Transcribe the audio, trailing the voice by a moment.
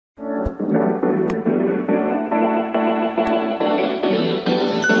Hello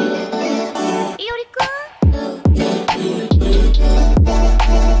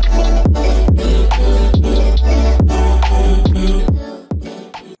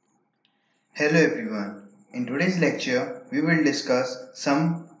everyone. In today's lecture, we will discuss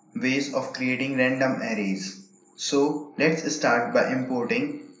some ways of creating random arrays. So let's start by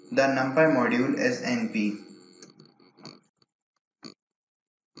importing the NumPy module as np.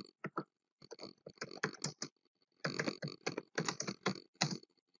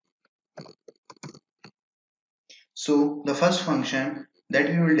 So the first function that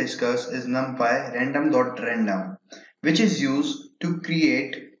we will discuss is np.random.random, which is used to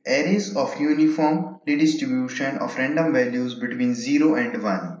create arrays of uniform redistribution of random values between 0 and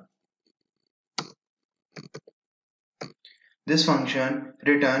 1. This function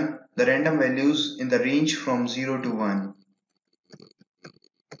returns the random values in the range from 0 to 1.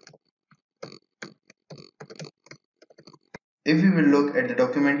 If we will look at the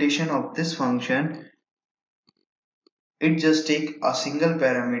documentation of this function, it just takes a single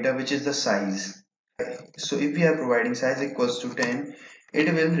parameter, which is the size. So if we are providing size equals to 10,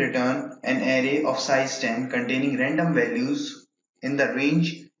 it will return an array of size 10 containing random values in the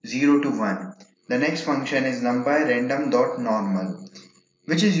range 0 to 1. The next function is num.by.random.normal,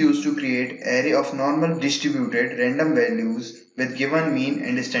 which is used to create array of normal distributed random values with given mean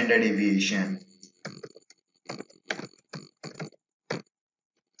and standard deviation.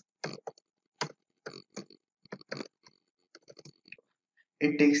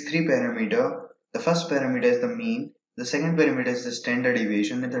 It takes three parameters. The first parameter is the mean, the second parameter is the standard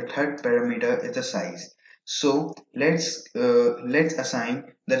deviation, and the third parameter is the size. So let's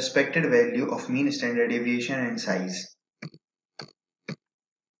assign the respective value of mean, standard deviation, and size.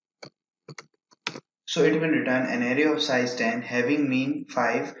 So it will return an array of size 10 having mean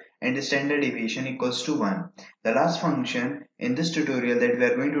 5 and the standard deviation equals to 1. The last function in this tutorial that we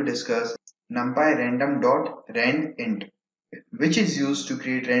are going to discuss, np.random.randint, which is used to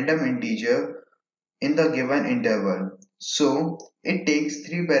create random integer in the given interval. So it takes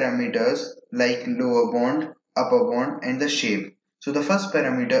three parameters like lower bound, upper bound, and the shape. So the first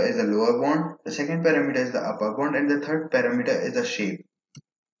parameter is the lower bound, the second parameter is the upper bound, and the third parameter is the shape.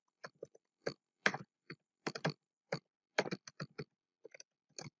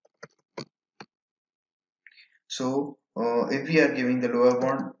 So if we are giving the lower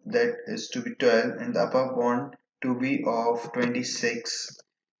bound that is to be 12 and the upper bound to be of 26,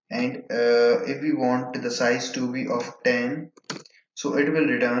 and if we want the size to be of 10, so it will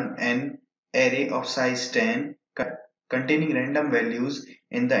return an array of size 10 containing random values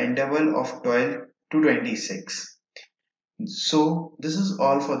in the interval of 12 to 26. So this is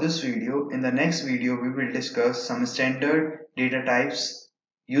all for this video. In the next video, we will discuss some standard data types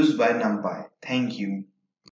used by NumPy. Thank you.